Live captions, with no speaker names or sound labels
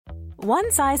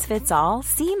One size fits all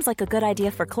seems like a good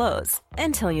idea for clothes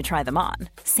until you try them on.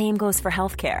 Same goes for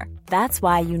healthcare. That's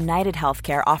why United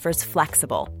Healthcare offers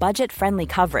flexible, budget-friendly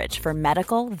coverage for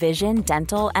medical, vision,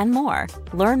 dental, and more.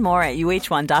 Learn more at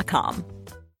uh1.com.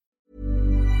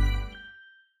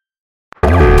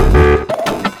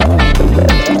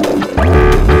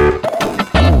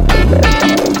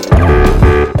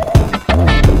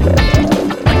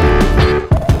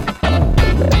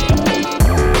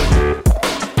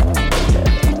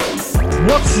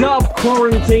 What's up,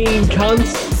 quarantine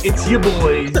cunts? It's your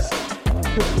boys.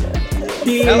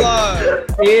 Hello.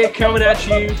 Here coming at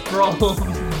you from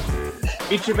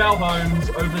each of our homes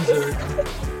over Zoom.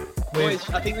 Boys,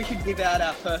 I think we should give out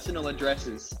our personal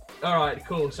addresses. Alright,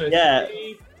 cool. So Yeah.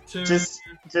 3, 2,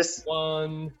 Just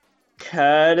 1.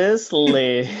 Curtis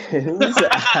lives.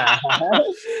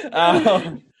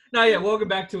 Welcome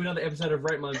back to another episode of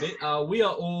Rate My Bit. We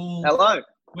are all... Hello.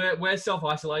 We're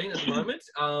self-isolating at the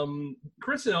moment.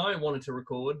 Chris and I wanted to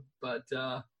record, but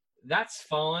that's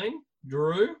fine.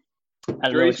 Drew?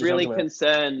 Drew's really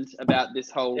concerned about this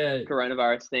whole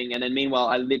coronavirus thing, and then meanwhile,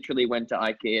 I literally went to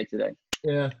IKEA today.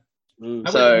 Yeah.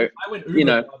 So, I went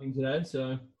Uber driving today,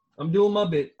 so I'm doing my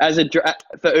bit.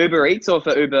 For Uber Eats or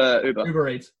for Uber? Uber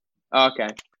Eats. Oh, okay.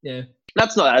 Yeah.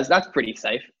 That's pretty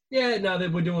safe. Yeah, no,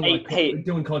 we're doing we're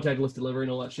doing contactless delivery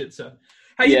and all that shit. So,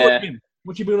 how you been?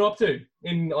 What you been up to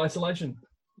in isolation?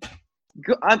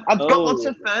 I've got lots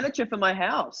of furniture for my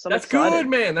house. That's excited. Good,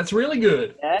 man. That's really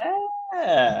good.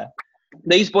 Yeah.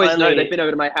 These boys know they've been over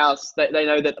to my house. They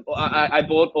know that I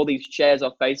bought all these chairs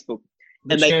off Facebook,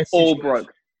 and they all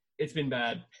broke. It's been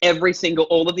bad.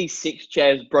 All of these 6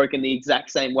 chairs broke in the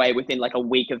exact same way within like a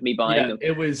week of me buying them.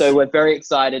 It was. So we're very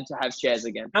excited to have chairs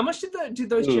again. How much did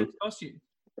those chairs cost you?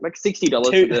 Like $60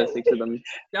 for the 6 of them.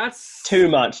 That's too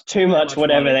much.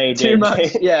 Whatever money. they did. Too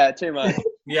much. Yeah, too much.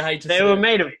 You hate to They were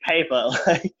made of paper.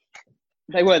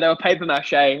 They were paper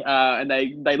mache, and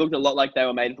they looked a lot like they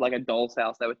were made of like a doll's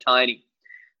house. They were tiny.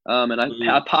 And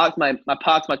I parked my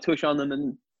tush on them,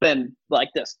 and then like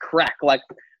this crack, like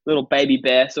little baby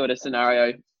bear sort of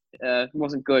scenario. It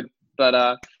wasn't good,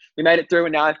 but we made it through,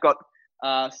 and now I've got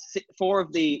 4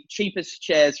 of the cheapest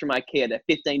chairs from IKEA. They're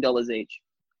 $15 each.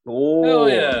 Oh,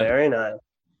 yeah. Very nice.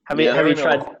 Have you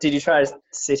tried? Did you try to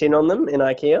sit in on them in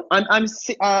IKEA?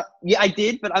 I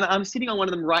did, but I'm sitting on one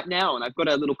of them right now, and I've got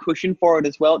a little cushion for it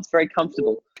as well. It's very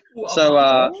comfortable. So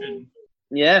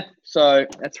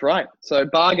that's right. So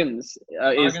bargains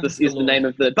is the name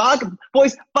of the bargain.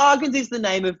 Boys, bargains is the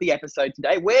name of the episode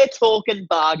today. We're talking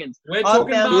bargains.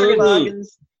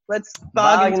 Bargains. Let's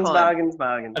bargains.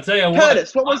 I tell you what,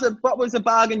 Curtis, what was a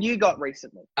bargain you got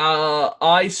recently?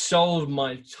 I sold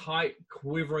my tight,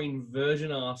 quivering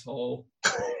virgin asshole.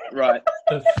 Right.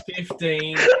 For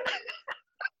 15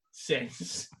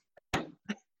 cents.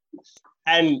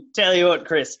 And tell you what,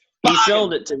 Chris, he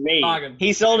sold it to me. Bargain.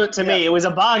 He sold it to me. It was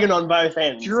a bargain on both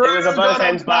ends. Drew, it was a both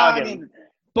ends bargain.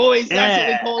 Boys,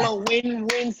 that's what we call a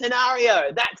win-win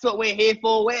scenario. That's what we're here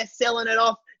for. We're selling it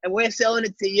off. And we're selling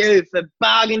it to you for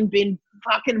bargain bin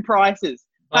fucking prices.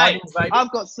 Bargains, hey,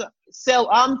 I've got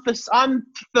I'm for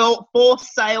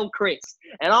sale, Chris,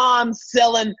 and I'm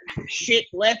selling shit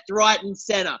left, right, and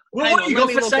center. Well, what do you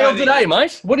got for sale today,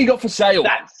 mate? What do you got for sale?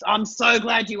 I'm so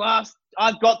glad you asked.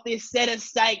 I've got this set of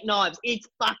steak knives. It's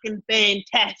fucking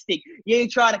fantastic. You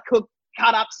try to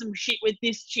cut up some shit with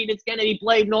this shit, it's going to be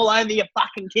bleeding all over your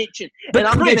fucking kitchen. But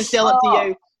I'm going to sell it to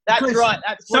you. That's Chris, right.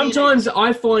 Sometimes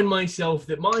I find myself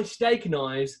that my steak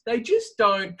knives, they just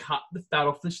don't cut the fat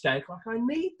off the steak like I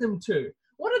need them to.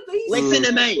 What are these? Listen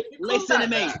to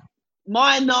me.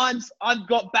 My knives, I've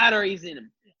got batteries in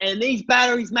them. And these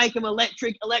batteries make them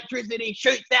electric. Electricity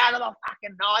shoots out of the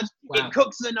fucking knives. Wow. It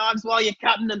cooks the knives while you're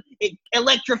cutting them. It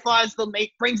electrifies the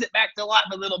meat, brings it back to life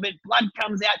a little bit. Blood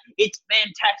comes out. It's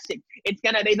fantastic. It's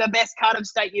going to be the best cut of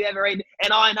steak you've ever eaten.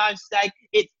 And I know steak.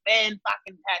 It's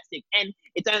fan-fucking-tastic. And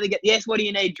it's only yes, what do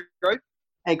you need, Drew?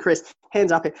 Hey, Chris,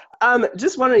 hands up here.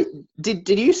 Just wondering, did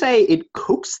you say it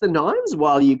cooks the knives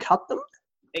while you cut them?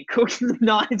 It cooks the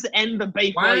knives and the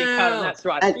beef while you cut them. That's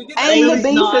right. And the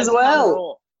beef as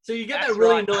well. So you get that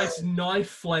really nice knife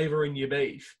flavour in your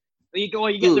beef. You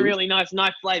get the really nice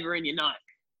knife flavour in your knife.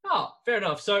 Oh, fair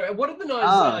enough. So what do the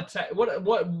knives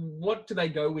what do they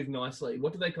go with nicely?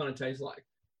 What do they kind of taste like?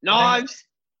 Knives.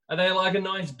 Are they like a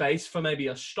nice base for maybe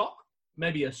a stock?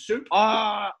 Maybe a soup?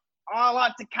 I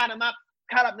like to cut them up.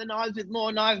 Cut up the knives with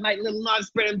more knives, make little knives,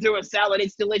 spread them through a salad.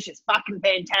 It's delicious. Fucking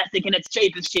fantastic. And it's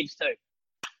cheap as chips too.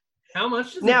 How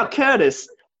much does Now, Curtis,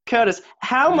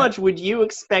 how much would you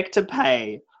expect to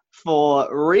pay for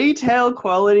retail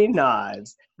quality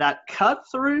knives that cut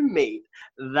through meat,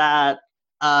 that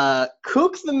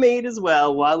cook the meat as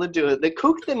well while they do it. They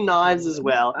cook the knives as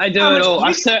well. I do it all.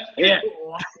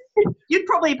 You'd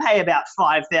probably pay about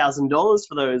 $5,000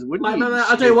 for those, wouldn't you?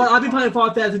 I'll tell you what, I've been paying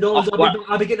 $5,000.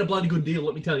 I've been getting a bloody good deal,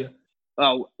 let me tell you.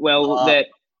 Oh, well,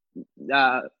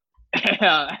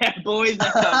 boys,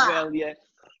 well, yeah.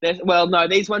 No,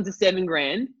 these ones are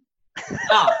 $7,000.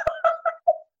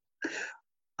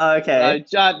 Okay.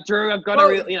 Drew, I've got to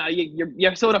really,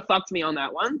 you sort of fucked me on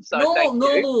that one. So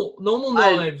normal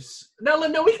knives. No,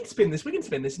 we can spin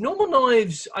this. Normal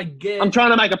knives, I get. I'm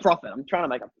trying to make a profit. I'm trying to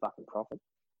make a fucking profit.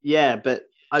 Yeah, but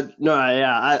I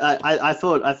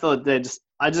thought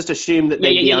I just assumed that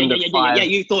they'd be under 5. Yeah,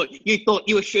 you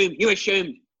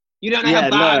assumed. You don't know how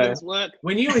bargains work.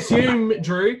 When you assume,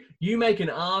 Drew, you make an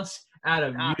ass out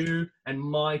of you and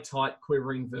my tight,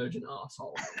 quivering virgin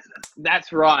asshole.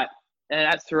 That's right.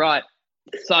 That's right.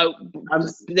 So,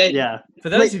 For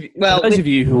those of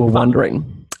you who are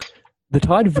wondering, the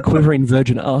tight, quivering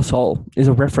virgin asshole is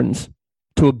a reference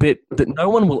to a bit that no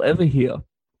one will ever hear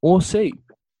or see.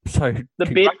 So,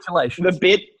 congratulations. The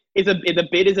bit is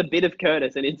a bit of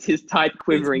Curtis, and it's his tight,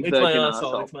 quivering virgin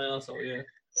asshole. It's my asshole. Yeah.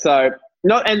 So.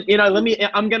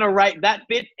 I'm going to rate that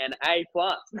bit an A+.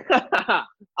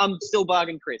 I'm still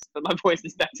bargain Chris, but my voice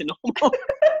is back to normal.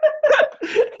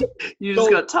 You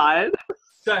just got tired?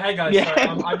 So, hey guys,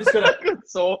 I'm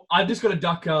just gonna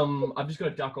duck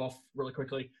off really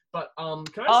quickly. But can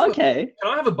I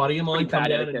have a buddy of mine come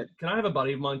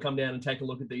down and take a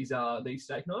look at these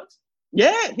steak knives?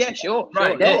 Yeah, sure.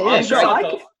 Right. Sure. All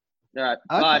right.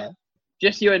 Okay.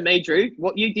 Just you and me, Drew.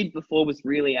 What you did before was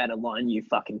really out of line, you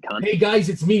fucking cunt. Hey, guys,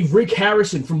 it's me, Rick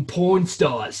Harrison from Porn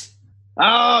Stars.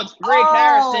 Oh, it's Rick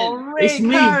Harrison. It's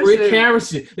me, Rick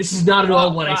Harrison. This is not at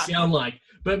all what I sound like.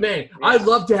 But, man, I'd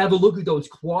love to have a look at those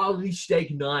quality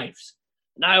steak knives.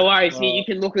 No worries. Here, you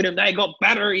can look at them. They got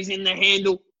batteries in the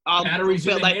handle. Batteries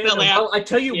in the handle. Fell out. I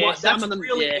tell you what, that's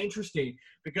really interesting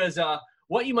because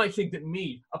what you might think that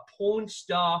me, a porn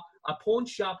shop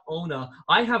owner,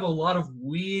 I have a lot of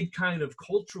weird kind of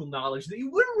cultural knowledge that you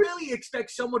wouldn't really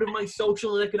expect someone of my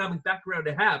social and economic background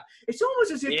to have. It's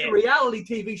almost as if the reality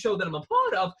TV show that I'm a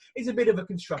part of is a bit of a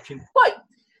construction. But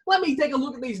let me take a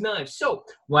look at these knives. So,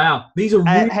 wow, these are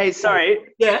really hey, sorry.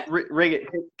 Yeah? Rick,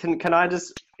 can I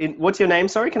just... what's your name?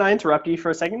 Sorry, can I interrupt you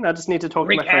for a second? I just need to talk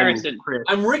to my Harrison. friend. Chris.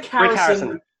 I'm Rick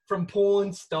Harrison from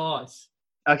Porn Stars.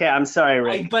 Okay, I'm sorry,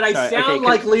 Rick. But I sound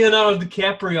like Leonardo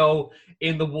DiCaprio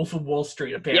in The Wolf of Wall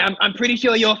Street, apparently. Yeah, I'm pretty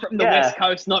sure you're from the West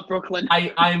Coast, not Brooklyn.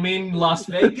 I'm in Las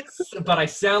Vegas, but I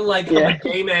sound like I'm a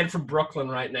gay man from Brooklyn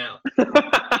right now.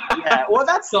 Yeah, well,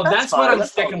 that's what I'm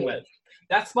sticking with.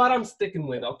 That's what I'm sticking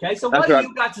with, okay? So what do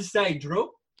you got to say, Drew?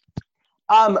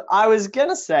 I was going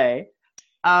to say,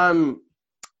 can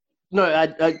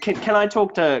I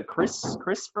talk to Chris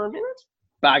for a minute?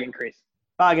 Bargain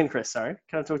Chris, sorry.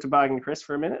 Can I talk to Bargain Chris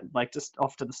for a minute? Like, just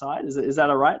off to the side? Is that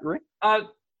all right, Rick?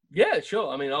 Yeah,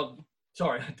 sure. I mean,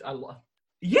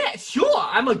 yeah, sure.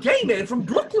 I'm a gay man from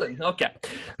Brooklyn. Okay.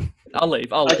 I'll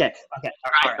leave. Okay. All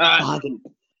right.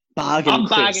 Bargain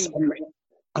Chris.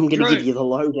 I'm going to give you the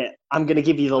lowdown. I'm going to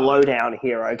give you the lowdown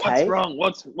here, okay? What's wrong?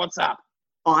 What's up?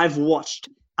 I've watched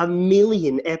 1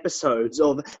 million episodes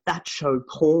of that show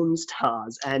Porn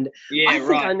Stars, and I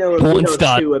think I know a bit or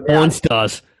two about... Porn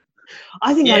Stars.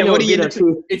 I think I know a bit or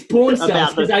two. It's Porn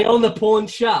Stars because I own the porn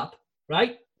shop,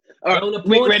 right?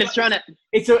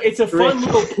 It's a fun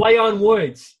little play on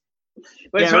words.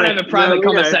 We're trying to have a private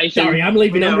conversation. Sorry, I'm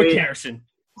leaving. I'm Rick Harrison.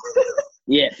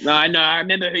 Yeah, no, I know. I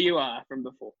remember who you are from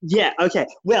before. Yeah, okay.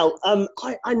 Well,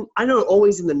 I know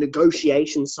always in the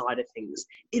negotiation side of things,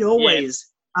 it always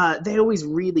they always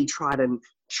really try and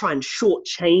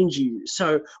shortchange you.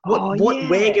 So what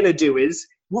we're gonna do is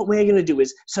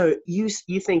so you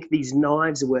think these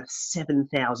knives are worth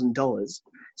 $7,000.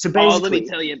 So basically, let me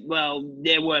tell you, well,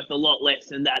 they're worth a lot less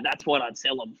than that. That's what I'd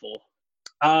sell them for.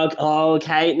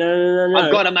 Okay, no.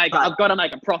 I've got to make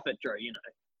a profit, Drew. You know.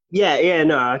 Yeah,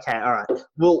 no, okay, all right.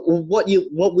 Well, what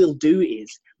we'll do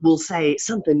is we'll say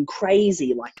something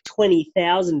crazy like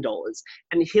 $20,000,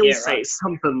 and he'll say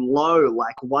something low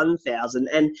like $1,000,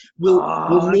 and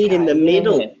we'll meet in the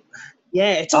middle.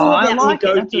 Yeah, it's all about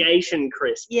negotiation,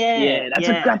 Chris. Yeah,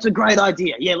 that's a great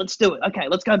idea. Yeah, let's do it. Okay,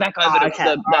 let's go back over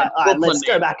to Brooklyn. Let's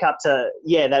go back up to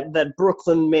that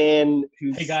Brooklyn man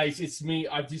who's... Hey guys, it's me.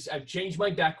 I've changed my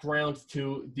background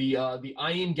to the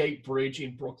Iron Gate Bridge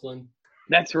in Brooklyn.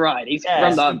 That's right. He's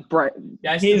from the Brooklyn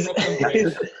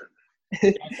Bridge.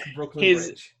 Brooklyn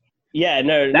Bridge. Yeah,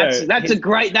 no. That's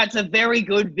a very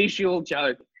good visual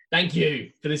joke. Thank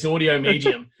you for this audio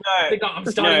medium. I think I'm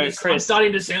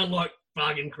starting to sound like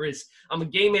Bargain Chris. I'm a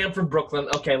gay man from Brooklyn.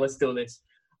 Okay, let's do this.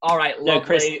 All right, No, lovely.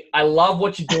 Chris. I love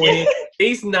what you're doing here.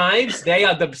 These knives, they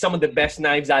are some of the best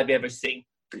knives I've ever seen.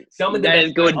 Some of the That best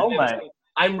is good. knives I've ever seen.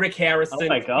 I'm Rick Harrison. Oh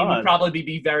my He God. would probably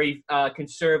be very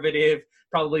conservative,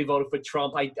 probably voted for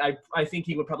Trump. I think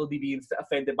he would probably be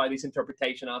offended by this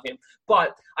interpretation of him.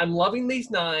 But I'm loving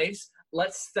these knives.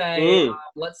 Let's stay.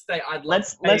 Let's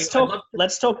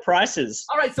talk prices.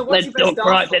 All right. So what's your best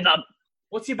offer?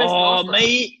 What's your best offer?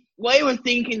 We were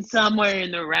thinking somewhere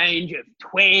in the range of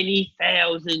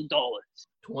 $20,000.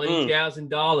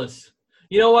 $20,000.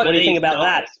 You know what? What do you think about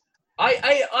that?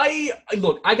 I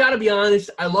look, I gotta be honest,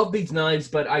 I love these knives,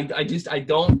 but I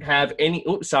don't have any.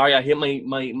 Oops, sorry, I hit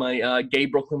my gay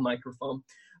Brooklyn microphone.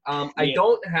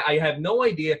 I have no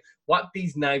idea what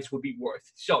these knives would be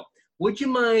worth. So would you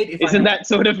mind if Isn't that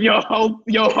sort of your whole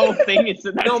thing?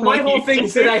 No, my whole thing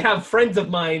is that I have friends of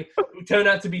mine who turn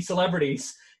out to be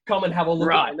celebrities come and have a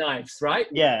look at my knives, right?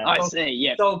 Yeah. I see,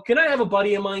 yeah. So can I have a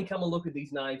buddy of mine come and look at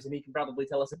these knives, and he can probably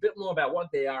tell us a bit more about what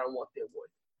they are and what they're worth?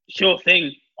 Sure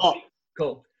thing. Oh,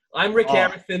 cool. I'm Rick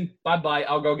Harrison. Bye-bye.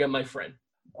 I'll go get my friend.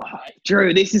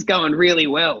 Drew, this is going really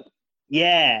well.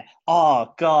 Yeah.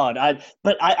 Oh, God. I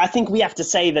think we have to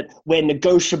say that we're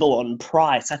negotiable on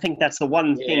price. I think that's the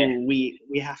one thing we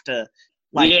have to,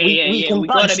 like, we can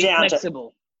budge down to.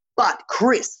 But,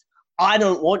 Chris, I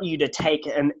don't want you to take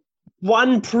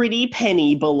one pretty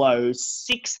penny below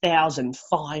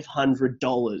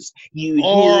 $6,500. You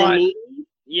hear me?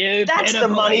 That's the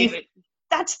money.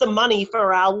 That's the money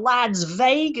for our lads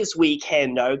Vegas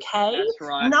weekend, okay? That's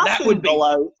right. Nothing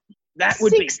below. That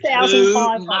would be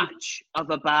too much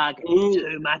of a bargain.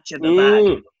 Too much of a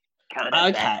bargain. Can't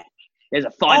have that. There's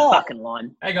a fine fucking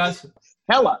line. Hey, guys.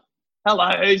 Hello,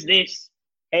 who's this?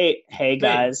 Hey,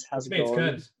 guys. How's it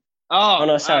going? It's Oh,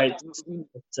 no, sorry.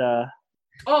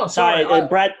 Sorry.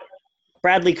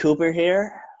 Bradley Cooper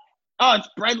here. Oh, it's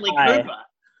Bradley Cooper.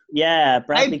 Yeah,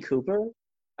 Bradley Cooper.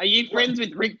 Are you friends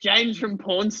with Rick James from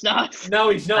Porn Stars? No,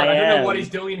 he's not. I don't know what he's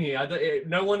doing here.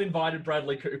 No one invited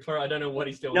Bradley Cooper. I don't know what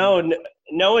he's doing. No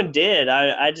one did.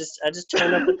 I just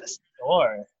turned up at the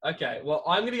store. Okay, well,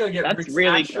 I'm gonna go get Rick's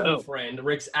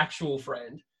actual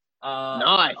friend.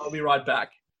 Nice. I'll be right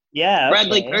back. Yeah.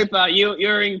 Bradley Cooper,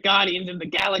 you're in Guardians of the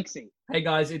Galaxy. Hey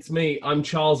guys, it's me. I'm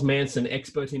Charles Manson,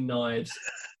 expert in knives.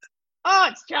 Oh,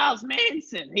 it's Charles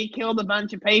Manson. He killed a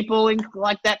bunch of people,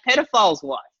 like that pedophile's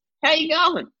wife. How you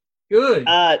going? Good.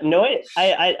 No,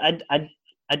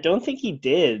 I don't think he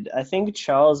did. I think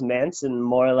Charles Manson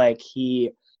more like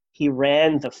he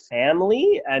ran the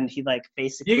family and he like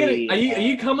basically. Are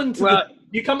you coming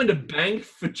to bank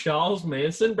for Charles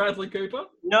Manson, Bradley Cooper?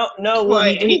 No. Well,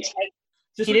 he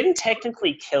didn't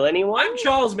technically kill anyone. I'm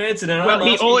Charles Manson, and I'm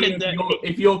asking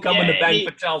if you're coming to bank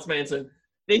for Charles Manson.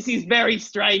 This is very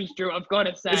strange, Drew. I've got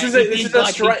to say.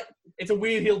 It's a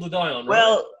weird hill to die on.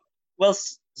 Right? Well.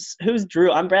 Who's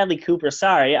Drew? I'm Bradley Cooper.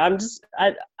 Sorry, I want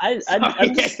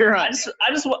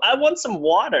some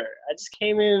water. I just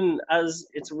came in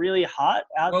it's really hot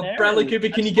out there. Well, Bradley Cooper,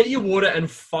 can you get your water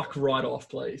and fuck right off,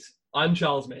 please? I'm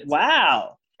Charles Manson.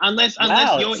 Wow. Unless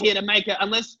you're here to make a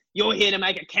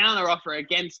counter offer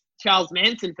against Charles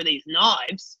Manson for these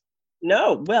knives.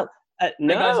 No, well,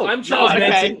 no. Hey guys, I'm Charles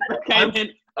Manson.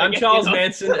 Okay, I'm Charles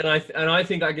Manson, and I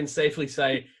think I can safely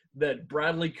say that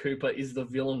Bradley Cooper is the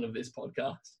villain of this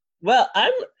podcast. Well,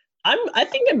 I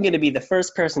think I'm going to be the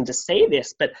first person to say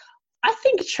this, but I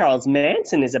think Charles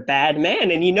Manson is a bad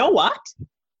man, and you know what?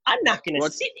 I'm not going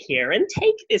to sit here and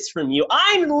take this from you.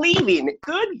 I'm leaving.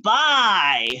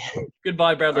 Goodbye.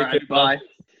 Goodbye, Bradley Cooper. Bye.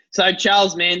 So,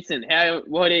 Charles Manson,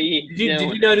 what are you Did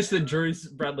you notice that Drew's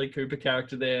Bradley Cooper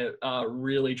character there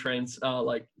really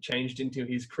changed into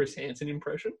his Chris Hansen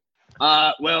impression?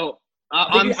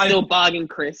 I'm still bargaining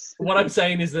Chris. What I'm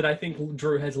saying is that I think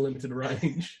Drew has limited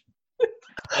range.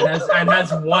 and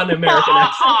has one American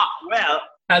accent.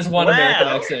 American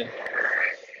accent.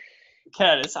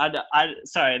 Curtis,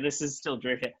 sorry, this is still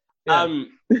Drew here. Yeah.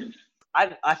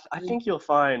 I think you'll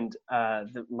find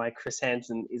that my Chris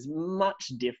Hansen is much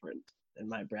different than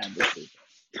my Bradley Cooper.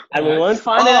 And we won't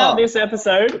find it out this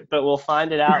episode, but we'll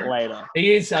find it out later.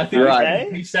 He is. I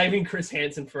think he's saving Chris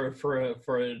Hansen for a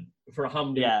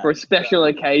humdinger. Yeah. For a special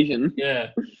occasion. Yeah.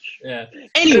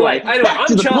 Anyway, back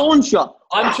to the pawn shop.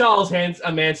 I'm Charles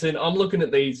Manson. I'm looking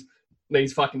at these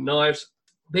fucking knives.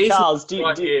 These Charles,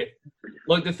 here.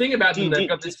 Look, the thing about them, they've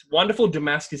got this wonderful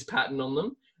Damascus pattern on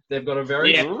them. They've got a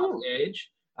very sharp edge.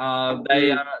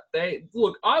 They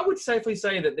look. I would safely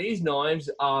say that these knives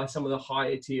are some of the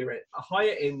higher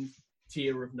end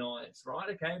tier of knives, right?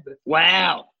 Okay, but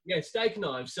wow, steak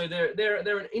knives. So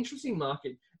they're an interesting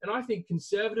market, and I think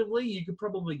conservatively you could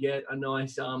probably get a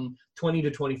nice $20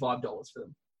 to $25 for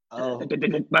them. Oh.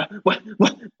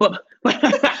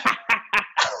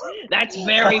 That's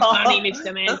very funny,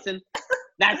 Mr. Manson.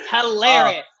 That's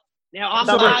hilarious. Now, I'm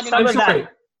sorry.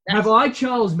 Have I,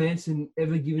 Charles Manson,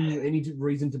 ever given you any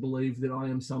reason to believe that I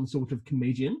am some sort of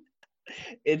comedian?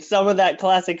 It's some of that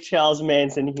classic Charles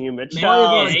Manson humor.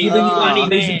 Charles, have I given you any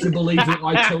reason to believe that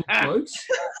I tell jokes?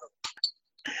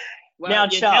 Well, now,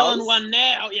 you're Charles. telling one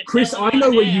now. Chris, I know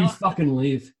where you fucking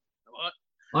live. What?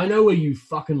 I know where you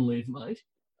fucking live, mate.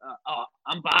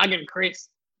 I'm Bargain Chris.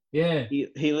 Yeah.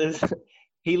 He lives.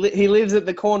 He lives at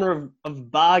the corner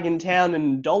of Bargain Town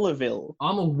and Dollarville.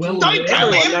 I'm a Don't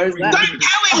tell him. Knows that. Don't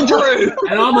tell him, Drew.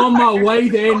 And I'm on my way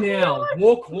there now.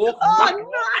 Walk.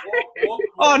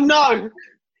 Oh no!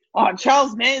 Oh,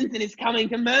 Charles Manson is coming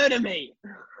to murder me.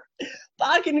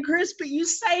 Bargain Chris, but you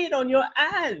say it on your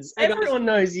ads. Everyone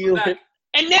knows you.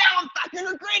 And now I'm fucking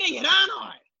regretting it, aren't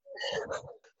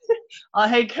I?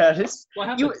 Hey Curtis, What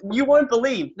happened? you won't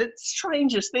believe the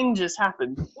strangest thing just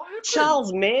happened. What happened?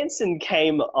 Charles Manson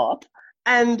came up,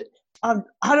 and I'm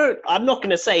not going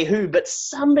to say who, but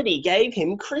somebody gave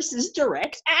him Chris's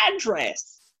direct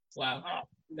address. Wow.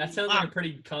 That sounds like a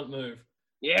pretty cunt move.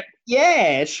 Yep.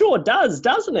 Yeah, it sure does,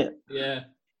 doesn't it? Yeah.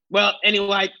 Well,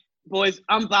 anyway, boys,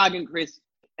 I'm Bargain Chris,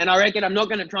 and I reckon I'm not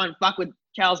going to try and fuck with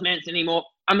Charles Manson anymore.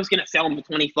 I'm just going to sell him for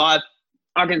 25.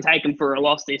 I can take him for a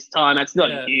loss this time. It's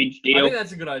not a huge deal. I think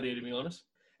that's a good idea, to be honest.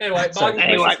 Anyway, Bargain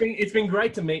Chris, it's been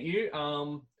great to meet you.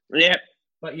 Yeah.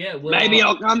 But yeah, maybe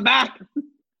I'll come back.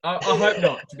 I hope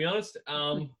not, to be honest.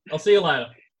 I'll see you later.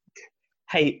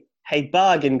 Hey,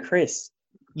 Bargain Chris,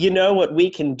 you know what we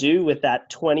can do with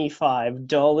that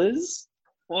 $25?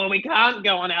 Well, we can't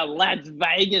go on our Lads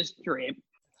Vegas trip.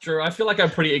 Drew, I feel like I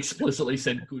pretty explicitly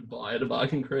said goodbye to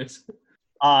Bargain Chris.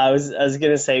 I was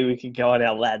going to say we could go on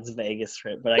our Lads Vegas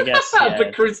trip, but I guess, yeah.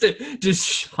 But Chris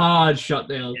just hard shut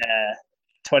down. Yeah,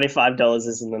 $25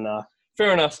 isn't enough.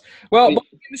 Fair enough. Well, in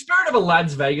the spirit of a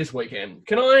Lads Vegas weekend,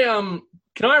 can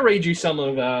I read you some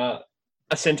of A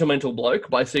Sentimental Bloke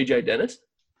by C.J. Dennis?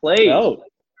 Please. Oh,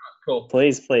 cool.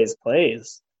 Please. So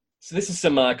this is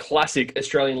some classic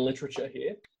Australian literature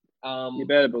here. You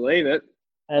better believe it.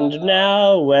 And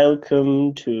now,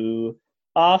 welcome to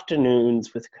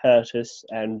Afternoons with Curtis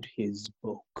and his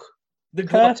book.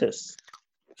 Curtis.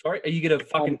 Sorry, are you going to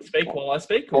fucking speak while I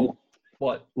speak? Or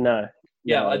what? No.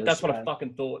 Yeah, no, that's what I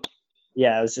fucking thought.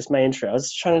 Yeah, it was just my intro. I was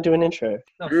just trying to do an intro.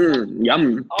 No,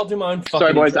 yum. I'll do my own fucking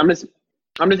Sorry, boys. intro.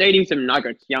 I'm just eating some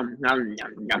nuggets. Yum.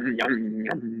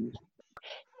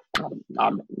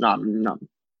 Nom.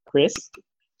 Chris?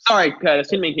 Sorry, Curtis.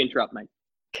 Didn't mean to interrupt, mate.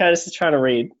 Curtis is trying to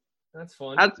read. That's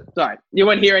fine. Sorry. You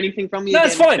won't hear anything from me? No, again?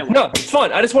 it's fine. No, it's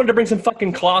fine. I just wanted to bring some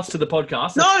fucking class to the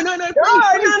podcast. No,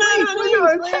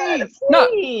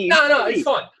 please. No, it's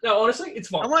fine. No, honestly, it's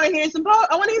fine. I want to hear some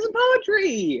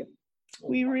poetry.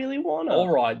 We really want to. All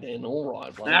right, then. All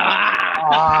right.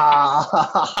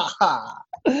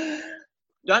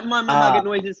 Don't mind my nugget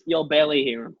noises. You'll barely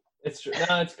hear them. It's true.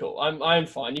 No, it's cool. I'm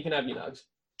fine. You can have your nugs.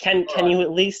 Can you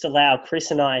at least allow Chris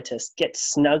and I to get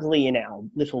snugly in our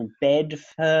little bed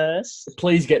first?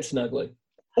 Please get snugly.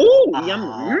 Oh,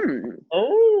 yum.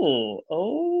 Oh.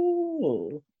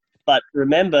 But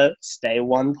remember, stay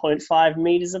 1.5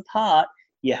 meters apart.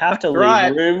 You have to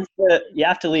leave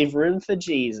room for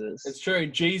Jesus. It's true.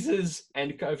 Jesus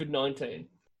and COVID-19.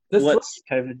 What's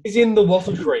COVID? He's in the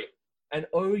wattle tree, and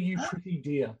oh, you pretty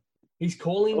dear, he's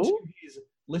calling to his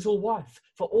little wife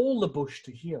for all the bush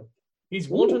to hear. He's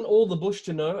wanting all the bush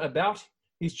to know about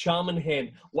his charming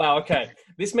hen. Wow, okay.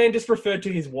 This man just referred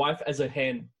to his wife as a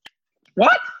hen.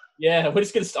 What? Yeah, I'm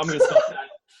gonna stop that.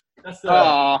 That's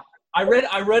the. I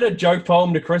read a joke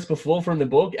poem to Chris before from the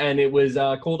book, and it was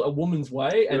called A Woman's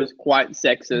Way. And it was quite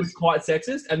sexist. It was quite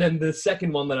sexist. And then the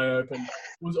second one that I opened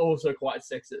was also quite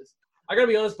sexist. I gotta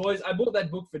be honest, boys. I bought that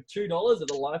book for $2 at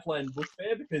the Lifeline Book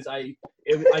Fair because I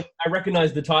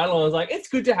recognized the title and I was like, it's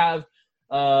good to have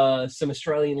some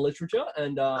Australian literature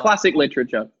and classic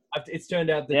literature. It's turned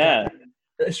out that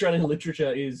Australian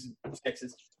literature is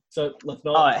sexist. So let's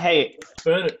not. Oh, hey,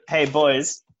 burn it. Hey,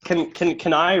 boys.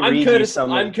 Can I read you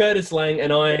something? I'm Curtis Lang,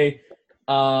 and I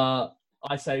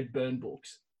say burn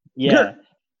books. Yeah.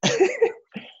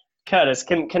 Curtis,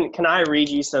 can I read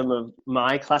you some of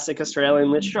my classic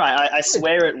Australian literature? I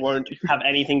swear it won't have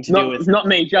anything to do with not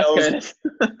me, just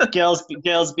Curtis.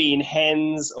 girls being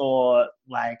hens or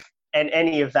like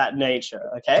any of that nature.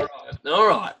 Okay. All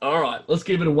right. Let's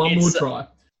give it one more try.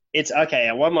 It's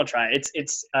okay. One more try.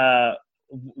 It's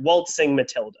Waltzing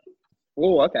Matilda.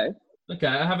 Oh, okay. Okay,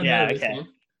 I haven't heard of this one.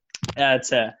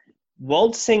 It's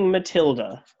Waltzing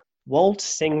Matilda.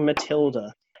 Waltzing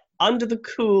Matilda. Under the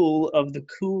cool of the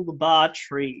coolabah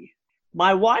tree,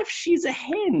 My wife, she's a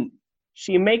hen.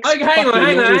 She makes. Okay, hang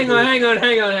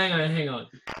on.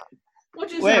 What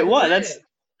just Wait, happened what? there? That's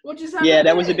What just happened? Yeah,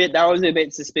 there? that was a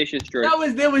bit suspicious, Drew.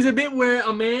 There was a bit where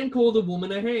a man called a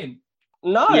woman a hen.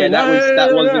 no.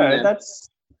 That was in there. That's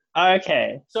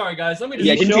okay. Sorry, guys. Let me just.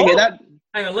 Yeah, didn't you hear that?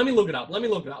 Hang on. Let me look it up.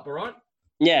 All right.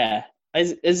 Yeah. I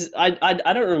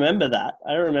don't remember that.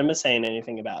 I don't remember saying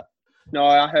anything about. No,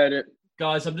 I heard it.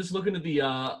 Guys, I'm just looking at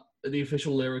the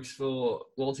official lyrics for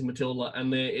Waltzing Matilda,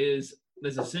 and there's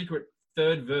a secret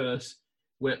third verse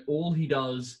where all he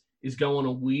does is go on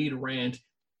a weird rant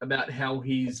about how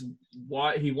he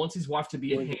wants his wife to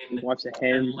be a hen. Wife's a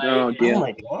hen. Oh, dear. Oh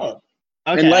my god.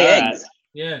 Okay, And lay all right. eggs.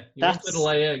 Yeah, he wants her to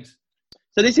lay eggs.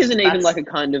 So this isn't even like a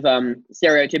kind of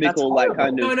stereotypical like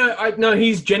kind of. No.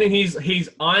 He's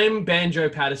I'm Banjo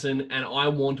Patterson, and I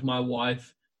want my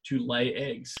wife to lay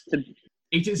eggs.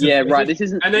 It is right. This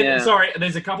isn't. And then sorry,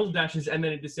 there's a couple of dashes, and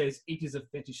then it just says it is a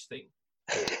fetish thing.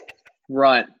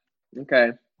 Right.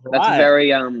 Okay. That's Right. very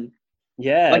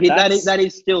Yeah. Like that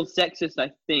is still sexist,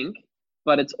 I think,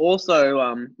 but it's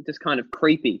also just kind of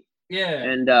creepy. Yeah.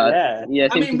 And Yeah.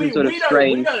 it seems to be sort of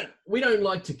strange. We don't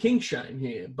like to kink shame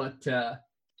here, but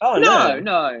Oh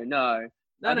No.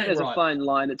 that ain't There's right. a fine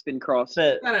line that's been crossed.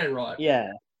 But, That ain't right.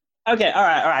 yeah. Okay. All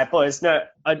right, boys. No,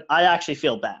 I actually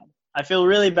feel bad. I feel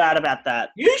really bad about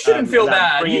that. You shouldn't feel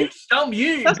bad. bringing-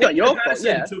 You. That's not your fault.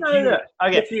 Yeah. No.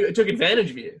 Okay. It took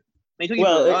advantage of you.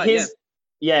 Well,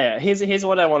 here's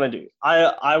what I want to do.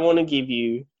 I want to give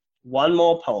you one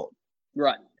more poem.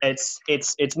 Right. It's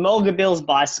Mulga Bill's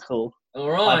Bicycle All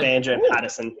by right. Banjo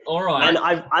Patterson. All right. And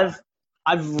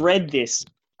I've read this.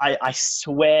 I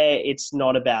swear it's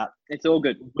not about It's all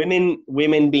good.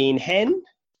 women being hen,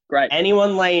 Great.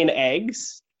 anyone laying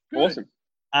eggs. Awesome.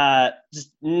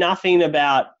 Just nothing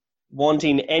about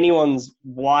wanting anyone's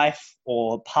wife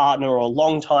or partner or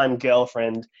longtime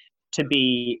girlfriend to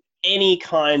be any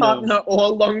kind Partner of or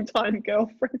long-time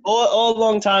girlfriend. or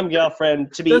longtime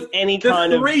girlfriend to be any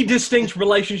kind of three distinct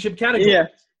relationship categories. Yeah.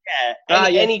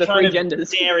 any the kind three of genders.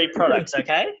 dairy products.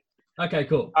 Okay. Okay,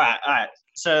 cool. All right.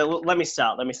 So let me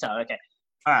start. Okay.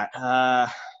 All right.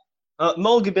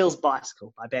 Mulga Bill's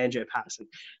Bicycle by Banjo Patterson.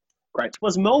 Great. It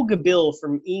was Mulga Bill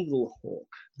from Eaglehawk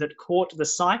that caught the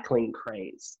cycling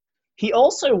craze. He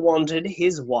also wanted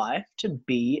his wife to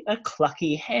be a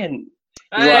clucky hen.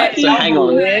 Right, so hang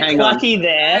on. Clucky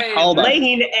there, Hey, hold on.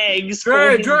 laying eggs.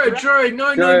 Drew, for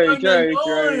no.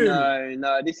 Drew,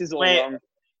 no, this is all Wait. wrong.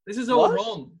 This is all What?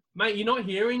 wrong. Mate, you're not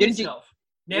hearing Didn't you- yourself.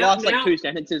 Last like two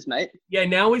sentences, mate. Yeah,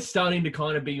 now it's starting to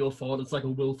kind of be your fault. It's like a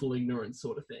willful ignorance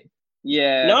sort of thing.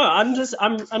 Yeah. No, I'm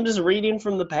just reading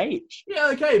from the page. Yeah,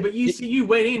 okay, but you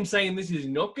went in saying this is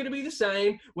not going to be the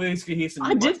same. We're going to hear some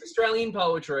West Australian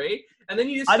poetry, and then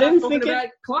you just start talking about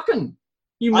clucking.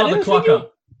 You mother clucker.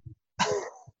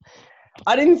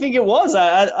 I didn't think it was.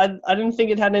 I didn't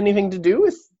think it had anything to do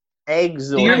with eggs.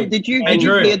 Did you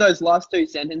hear those last two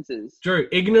sentences? Drew,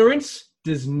 ignorance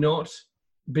does not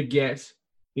beget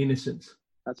innocence.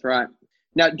 That's right.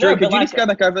 Now, Drew, could you just go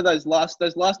back over those last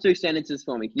two sentences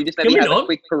for me? Can you just maybe have a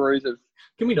quick peruse of?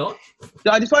 Can we not?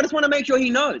 I just want to make sure he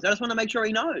knows. All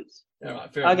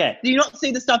right, fair enough. Okay. Do you not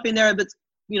see the stuff in there that's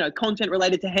content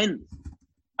related to hens?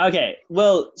 Okay.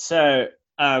 Well, so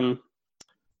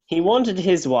he wanted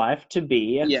his wife to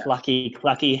be a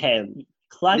clucky hen.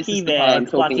 Clucky there,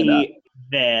 clucky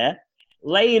there.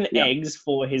 Laying eggs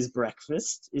for his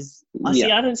breakfast is.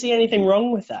 See, I don't see anything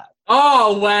wrong with that.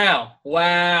 Oh wow!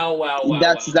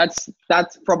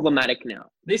 That's problematic now.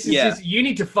 This is you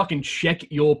need to fucking check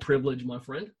your privilege, my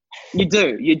friend. You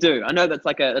do. I know that's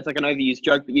like an overused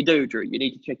joke, but you do, Drew. You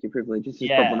need to check your privilege. This is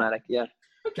problematic. Yeah.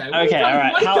 Okay. All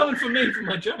right. Why are you coming for me for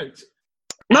my jokes?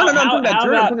 No. I'm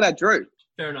talking about Drew.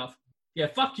 Fair enough. Yeah.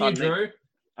 Fuck you, Drew.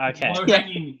 Okay.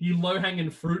 Low-hanging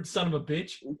fruit, son of a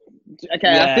bitch.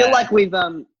 Okay. I feel like we've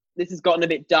this has gotten a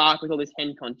bit dark with all this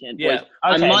hen content. Yeah. Okay,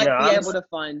 I might be able to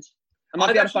find a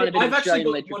bit of Australian I've actually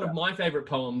got literature. one of my favorite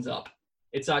poems up.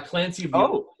 It's Clancy of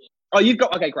Oh, you've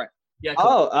got. Okay, great. Yeah.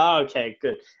 Cool. Oh, okay,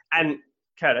 good. And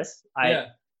Curtis, I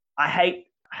hate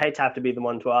to have to be the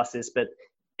one to ask this, but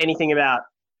anything about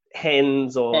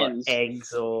hens or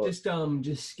eggs or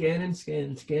just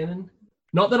scanning.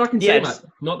 Not that I can say, mate.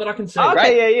 Not that I can say.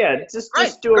 Okay, yeah.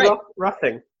 Just do a rough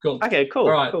thing. Cool. Okay, cool.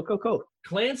 All right. Cool.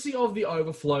 Clancy of the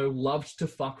Overflow loved to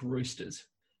fuck roosters.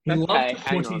 He loved to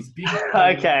put his big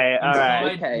Okay, all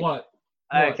right. Okay. What?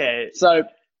 Okay. So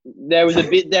there was a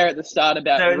bit there at the start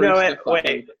about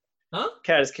wait. Huh?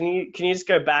 Curtis, can you just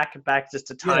go back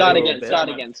just a tiny Start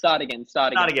again.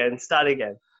 Start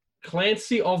again.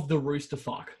 Clancy of the rooster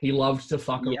fuck. He loved to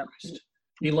fuck a roost.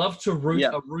 He loved to root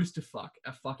a rooster fuck.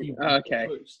 A fucking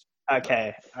roost.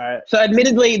 Okay, all right. So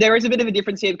admittedly, there is a bit of a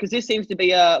difference here because this seems to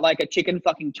be like a chicken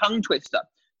fucking tongue twister.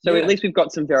 So at least we've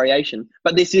got some variation.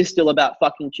 But this is still about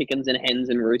fucking chickens and hens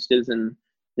and roosters and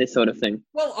this sort of thing.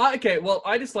 Well,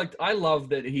 I love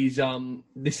that he's I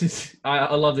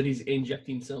love that he's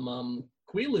injecting some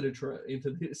queer literature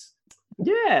into this.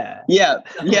 Yeah. Yeah.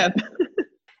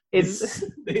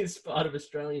 It's part of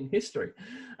Australian history.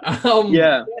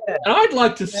 Yeah. And I'd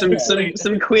like to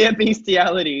some queer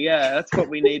bestiality. Yeah, that's what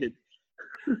we needed.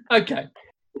 Okay.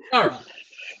 All right.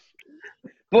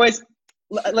 Boys,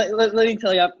 let me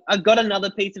tell you, I've got another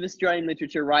piece of Australian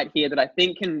literature right here that I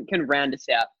think can round us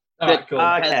out. All right, cool.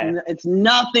 It's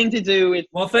nothing to do with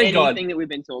thank anything God. that we've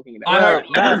been talking about.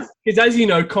 Because as you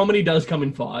know, comedy does come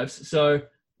in fives. So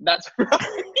that's right.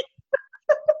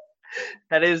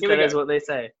 that is what they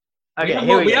say.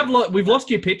 Okay, we've lost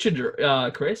your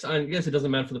picture, Chris. I guess it doesn't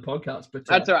matter for the podcast, but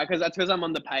that's all right because I'm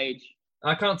on the page.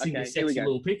 I can't see your sexy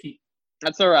little picky.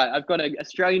 That's all right. I've got an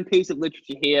Australian piece of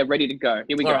literature here ready to go.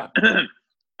 Here we go. Right.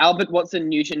 Albert Watson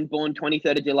Newton, born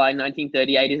 23rd of July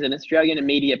 1938, is an Australian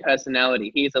media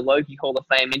personality. He is a Logie Hall of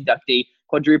Fame inductee,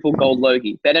 quadruple gold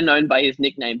Logie, better known by his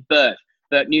nickname Bert.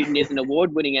 Bert Newton is an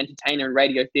award-winning entertainer in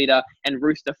radio theatre and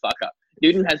rooster fucker.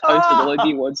 Newton has hosted the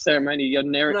Logie Awards ceremony on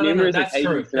numerous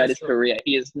occasions throughout his career.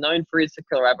 He is known for his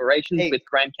collaborations with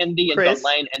Graham Kennedy and John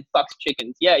Lane and fucks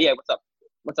chickens. Yeah,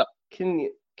 what's up? Can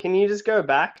you just go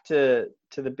back to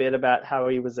the bit about how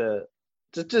he was a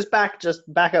just back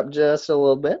up just a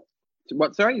little bit?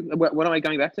 What? Sorry, what am I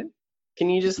going back to? Can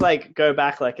you just go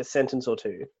back a sentence or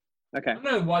two? Okay. I don't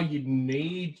know why you'd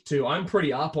need to. I'm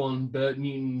pretty up on Bert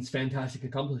Newton's fantastic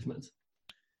accomplishments.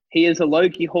 He is a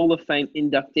Logie Hall of Fame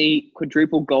inductee,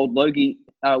 quadruple gold Logie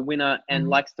winner, and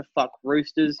likes to fuck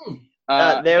roosters.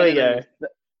 There we go.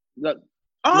 You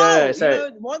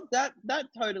know what? That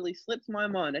totally slipped my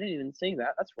mind. I didn't even see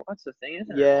that. That's the thing,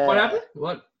 isn't it? Yeah. What happened?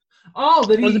 What? Oh,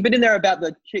 that there's a bit in there about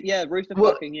the rooster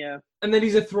fucking. Yeah. And then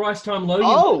he's a thrice-time Logie.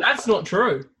 Oh, that's not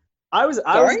true. I was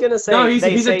gonna say no.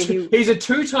 He's a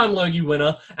two-time Logie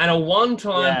winner and a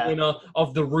one-time winner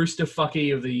of the Rooster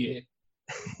Fucky of the Year.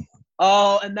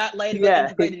 Oh, and that later got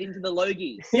integrated into the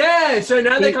Logie. Yeah, so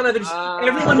now they kind of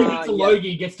everyone who gets a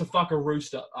Logie gets to fuck a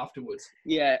rooster afterwards.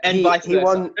 Yeah, and vice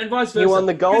versa. He won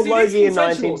the gold Logie in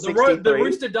 1963. The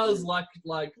rooster does like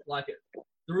it.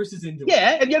 The rooster's into it.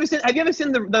 Yeah, have you ever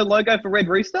seen the logo for Red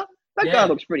Rooster? That guy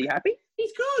looks pretty happy.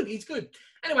 He's good.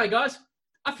 Anyway, guys,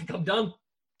 I think I'm done.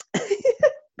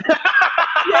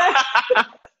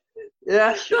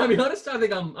 Yeah. I'll be honest. I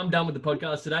think I'm done with the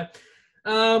podcast today.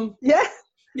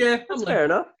 Yeah, that's fair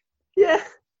enough. Yeah.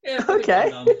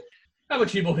 Okay. How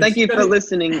about you boys? Thank you for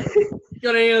listening.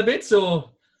 Got any other bits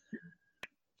or?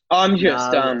 I'm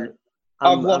just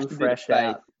I've lost fresh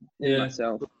out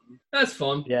myself. That's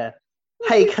fun. Yeah.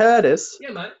 Hey Curtis.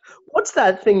 Yeah, mate. What's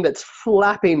that thing that's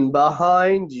flapping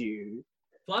behind you?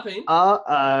 Flapping?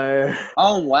 Uh-oh.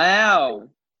 Oh wow.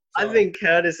 I think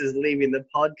Curtis is leaving the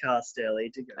podcast early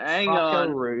to go Hang fuck on.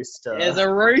 a rooster. There's a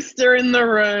rooster in the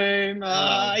room.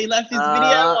 He left his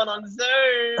video on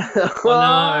Zoom.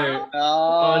 Oh, no.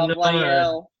 Oh, bloody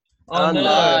hell. Oh,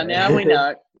 no. Now we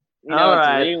know. We know what's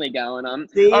really going on.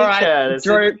 All right, Curtis.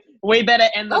 Drew, we better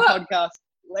end the podcast.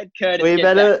 Let Curtis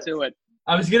get back to it.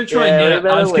 I was going to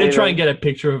try and get a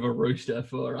picture of a rooster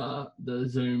for the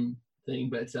Zoom thing,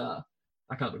 but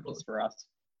I can't be bothered. It's for us.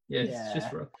 Yeah, it's just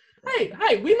for us.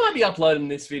 Hey, we might be uploading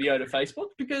this video to Facebook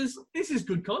because this is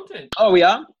good content. Oh, we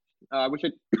are? Wish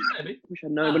I'd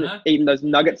known eating those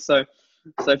nuggets so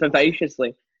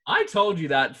vivaciously. I told you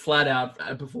that flat out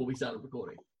before we started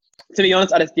recording. To be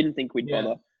honest, I just didn't think we'd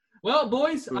bother. Well,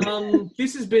 boys,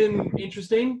 this has been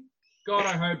interesting. God,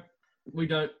 I hope we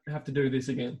don't have to do this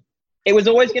again. It was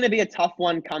always going to be a tough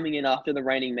one coming in after the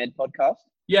Raining Med podcast.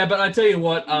 Yeah, but I tell you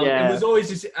what, it was always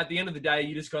just, at the end of the day,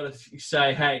 you just got to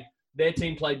say, hey, their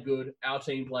team played good, our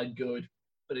team played good,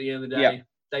 but at the end of the day,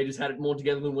 they just had it more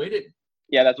together than we did.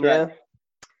 Yeah, that's right.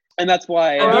 And that's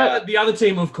why... the other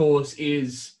team, of course,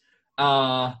 is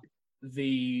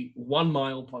the 1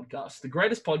 Mile podcast, the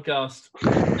greatest podcast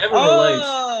ever released.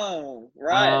 Oh,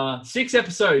 right. 6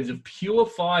 episodes of pure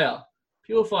fire.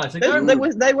 Pure fire. So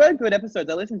they were good episodes.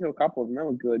 I listened to a couple of them. They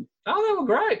were good. Oh, they were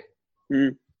great.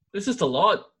 Mm. It's just a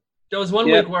lot. There was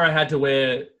one week where I had to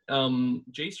wear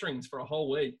G-strings for a whole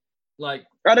week. Like,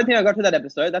 I don't think I got to that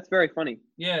episode. That's very funny.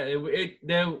 Yeah,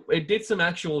 it did some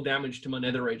actual damage to my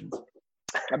nether regions.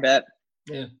 I bet.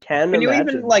 Yeah. Can you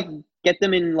even get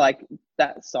them in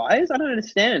that size? I don't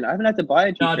understand. I haven't had to buy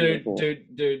a G-string before.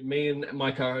 Dude. Me and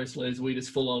my co-host Liz, we just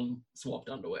full on swapped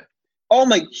underwear. Oh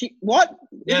my! What?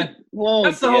 Yeah.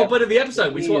 That's the whole bit of the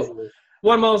episode. We swapped.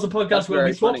 1 Mile's the podcast where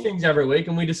we swap things every week,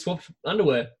 and we just swapped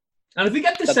underwear. And I think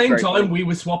at the same time, we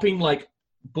were swapping, like,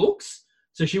 books.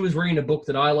 So she was reading a book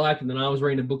that I liked, and then I was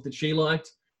reading a book that she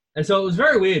liked. And so it was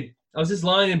very weird. I was just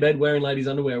lying in bed wearing ladies'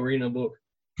 underwear reading a book.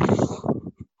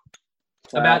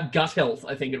 About gut health,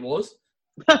 I think it was.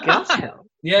 Gut health?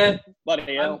 Yeah.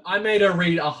 Bloody hell. I made her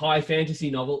read a high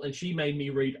fantasy novel, and she made me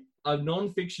read a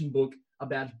non-fiction book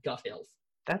about gut health.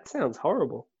 That sounds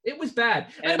horrible. It was bad.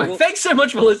 Anyway, thanks so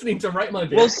much for listening to Rate My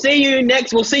Beer. We'll see you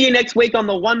next week on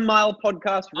the 1 Mile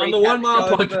Podcast recap. On the 1 Mile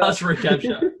Podcast recap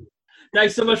show.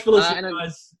 Thanks so much for listening,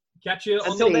 guys. Catch you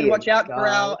on Until then, watch out for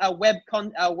our web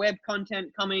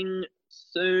content coming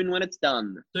soon when it's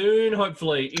done. Soon,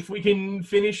 hopefully, if we can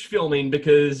finish filming,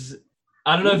 because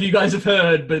I don't know if you guys have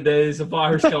heard, but there's a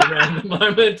virus going around at the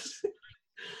moment.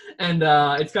 And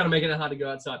it's kind of making it hard to go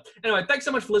outside. Anyway, thanks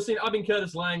so much for listening. I've been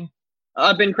Curtis Lang.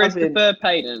 I've been Christopher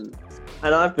Payton.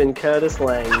 And I've been Curtis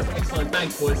Lang. Excellent.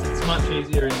 Thanks, boys. It's much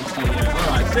easier in the studio. All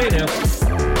right, see you now.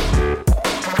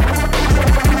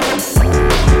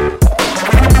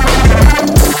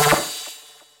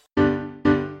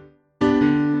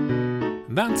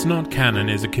 That's Not Canon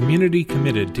is a community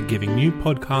committed to giving new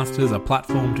podcasters a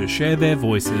platform to share their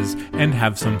voices and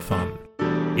have some fun.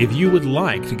 If you would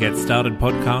like to get started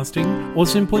podcasting or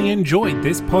simply enjoyed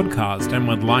this podcast and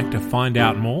would like to find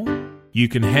out more, you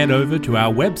can head over to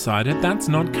our website at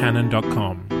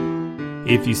that'snotcanon.com.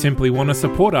 If you simply want to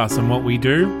support us and what we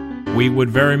do, we would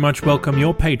very much welcome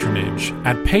your patronage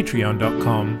at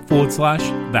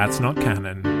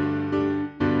patreon.com/that'snotcanon.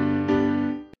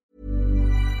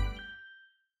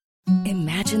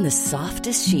 Imagine the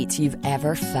softest sheets you've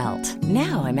ever felt.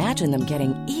 Now imagine them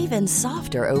getting even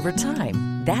softer over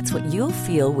time. That's what you'll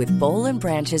feel with Boll &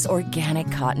 Branch's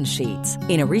organic cotton sheets.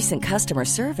 In a recent customer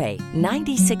survey,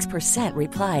 96%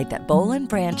 replied that Boll &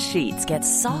 Branch sheets get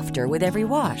softer with every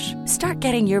wash. Start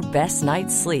getting your best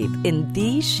night's sleep in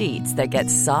these sheets that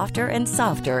get softer and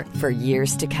softer for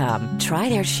years to come. Try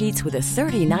their sheets with a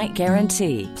 30-night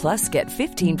guarantee. Plus, get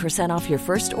 15% off your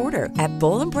first order at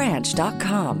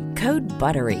bollandbranch.com. Code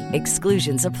BUTTERY.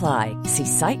 Exclusions apply. See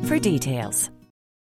site for details.